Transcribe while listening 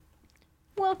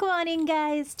welcome on in,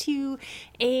 guys, to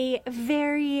a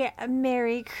very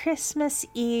Merry Christmas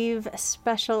Eve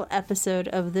special episode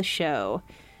of the show.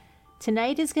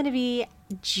 Tonight is going to be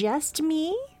just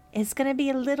me. It's going to be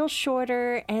a little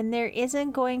shorter, and there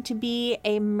isn't going to be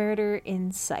a murder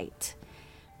in sight.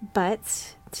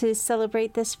 But to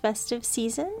celebrate this festive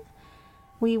season,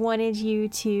 we wanted you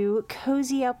to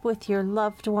cozy up with your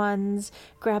loved ones,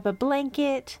 grab a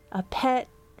blanket, a pet,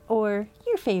 or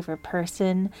your favorite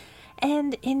person,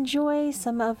 and enjoy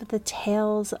some of the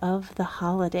tales of the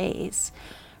holidays.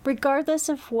 Regardless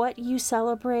of what you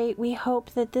celebrate, we hope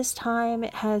that this time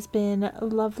has been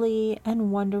lovely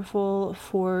and wonderful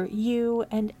for you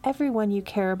and everyone you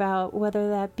care about, whether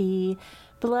that be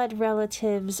blood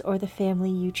relatives or the family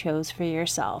you chose for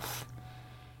yourself.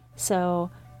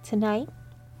 So tonight,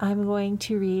 I'm going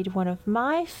to read one of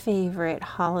my favorite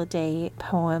holiday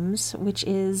poems, which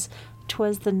is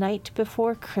 "Twas the Night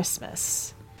Before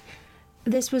Christmas."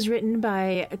 This was written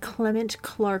by Clement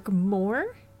Clark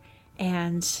Moore,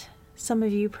 and some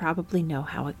of you probably know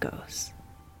how it goes.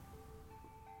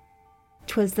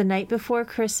 'Twas the night before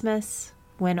Christmas,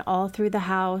 when all through the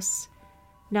house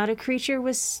not a creature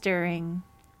was stirring,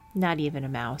 not even a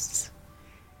mouse.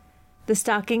 The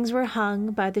stockings were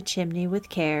hung by the chimney with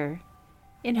care,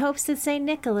 in hopes that St.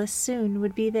 Nicholas soon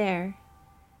would be there.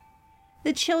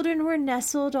 The children were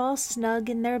nestled all snug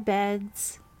in their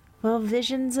beds, while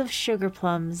visions of sugar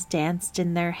plums danced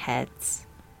in their heads.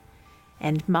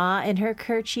 And Ma in her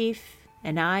kerchief,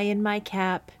 and I in my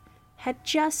cap, had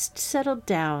just settled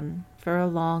down for a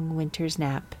long winter's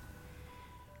nap.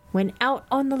 When out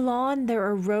on the lawn there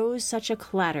arose such a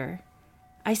clatter,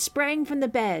 I sprang from the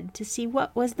bed to see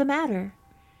what was the matter.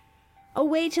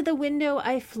 Away to the window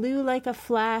I flew like a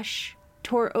flash,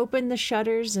 tore open the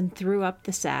shutters and threw up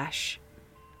the sash.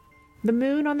 The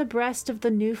moon on the breast of the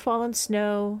new-fallen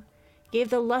snow gave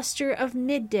the luster of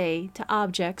midday to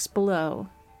objects below,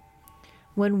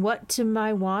 when what to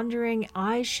my wandering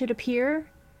eyes should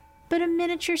appear but a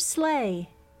miniature sleigh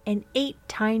and 8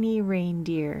 tiny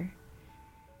reindeer.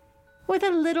 With a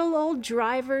little old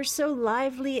driver so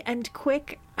lively and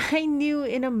quick, I knew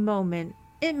in a moment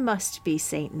it must be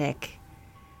Saint Nick.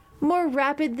 More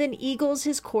rapid than eagles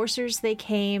his coursers they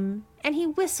came, and he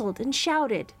whistled and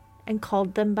shouted and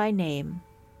called them by name.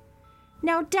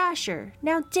 Now Dasher,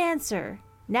 now Dancer,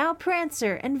 now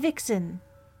Prancer and Vixen,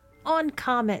 on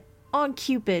Comet, on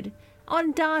Cupid,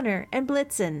 on Donner and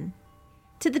Blitzen,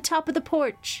 to the top of the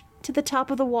porch, to the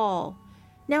top of the wall,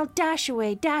 now dash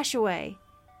away, dash away,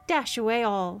 dash away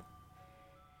all.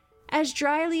 As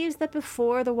dry leaves that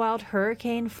before the wild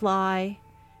hurricane fly,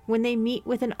 when they meet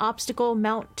with an obstacle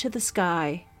mount to the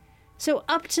sky, so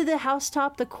up to the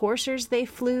housetop the coursers they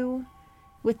flew,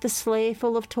 with the sleigh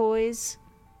full of toys,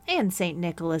 and St.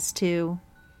 Nicholas too.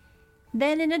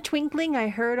 Then in a twinkling I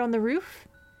heard on the roof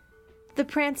the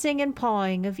prancing and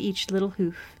pawing of each little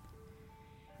hoof.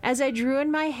 As I drew in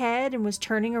my head and was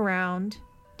turning around,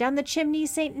 down the chimney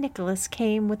St. Nicholas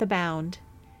came with a bound.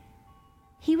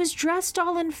 He was dressed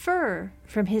all in fur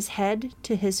from his head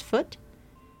to his foot,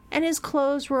 and his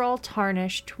clothes were all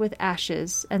tarnished with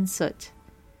ashes and soot.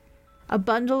 A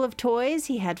bundle of toys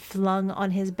he had flung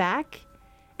on his back,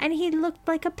 and he looked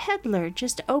like a peddler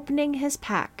just opening his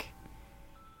pack.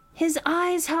 His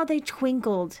eyes, how they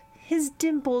twinkled, his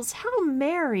dimples, how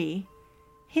merry!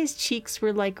 His cheeks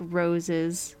were like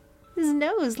roses, his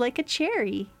nose like a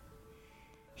cherry.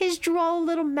 His droll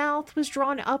little mouth was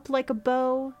drawn up like a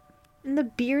bow, and the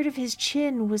beard of his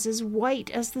chin was as white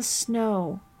as the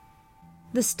snow.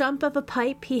 The stump of a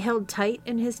pipe he held tight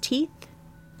in his teeth,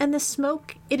 and the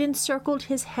smoke it encircled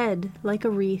his head like a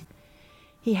wreath.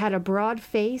 He had a broad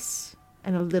face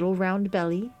and a little round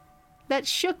belly that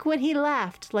shook when he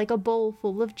laughed like a bowl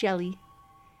full of jelly.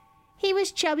 He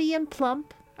was chubby and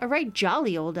plump, a right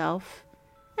jolly old elf,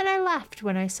 and I laughed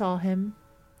when I saw him,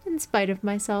 in spite of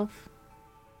myself.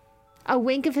 A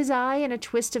wink of his eye and a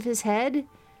twist of his head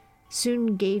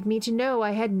soon gave me to know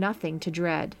I had nothing to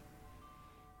dread.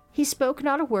 He spoke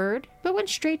not a word, but went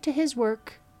straight to his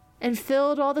work, and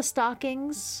filled all the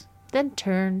stockings, then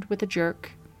turned with a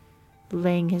jerk,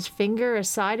 laying his finger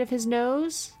aside of his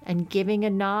nose, and giving a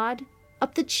nod,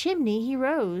 up the chimney he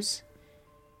rose.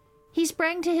 He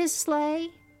sprang to his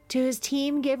sleigh, to his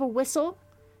team gave a whistle,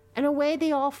 and away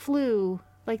they all flew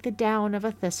like the down of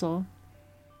a thistle.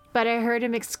 But I heard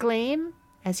him exclaim,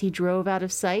 as he drove out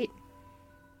of sight,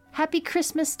 "Happy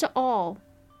Christmas to all,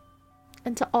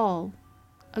 and to all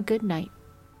a good night."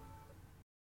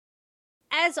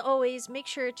 As always, make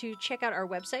sure to check out our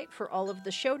website for all of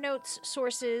the show notes,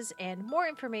 sources, and more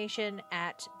information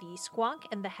at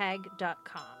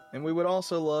thesquonkandthehag.com. And we would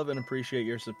also love and appreciate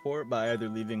your support by either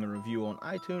leaving a review on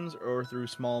iTunes or through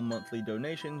small monthly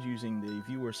donations using the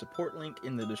viewer support link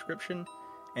in the description.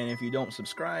 And if you don't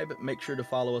subscribe, make sure to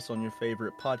follow us on your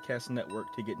favorite podcast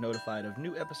network to get notified of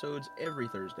new episodes every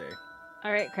Thursday.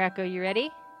 All right, Kracko, you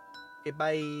ready? Okay,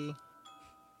 bye!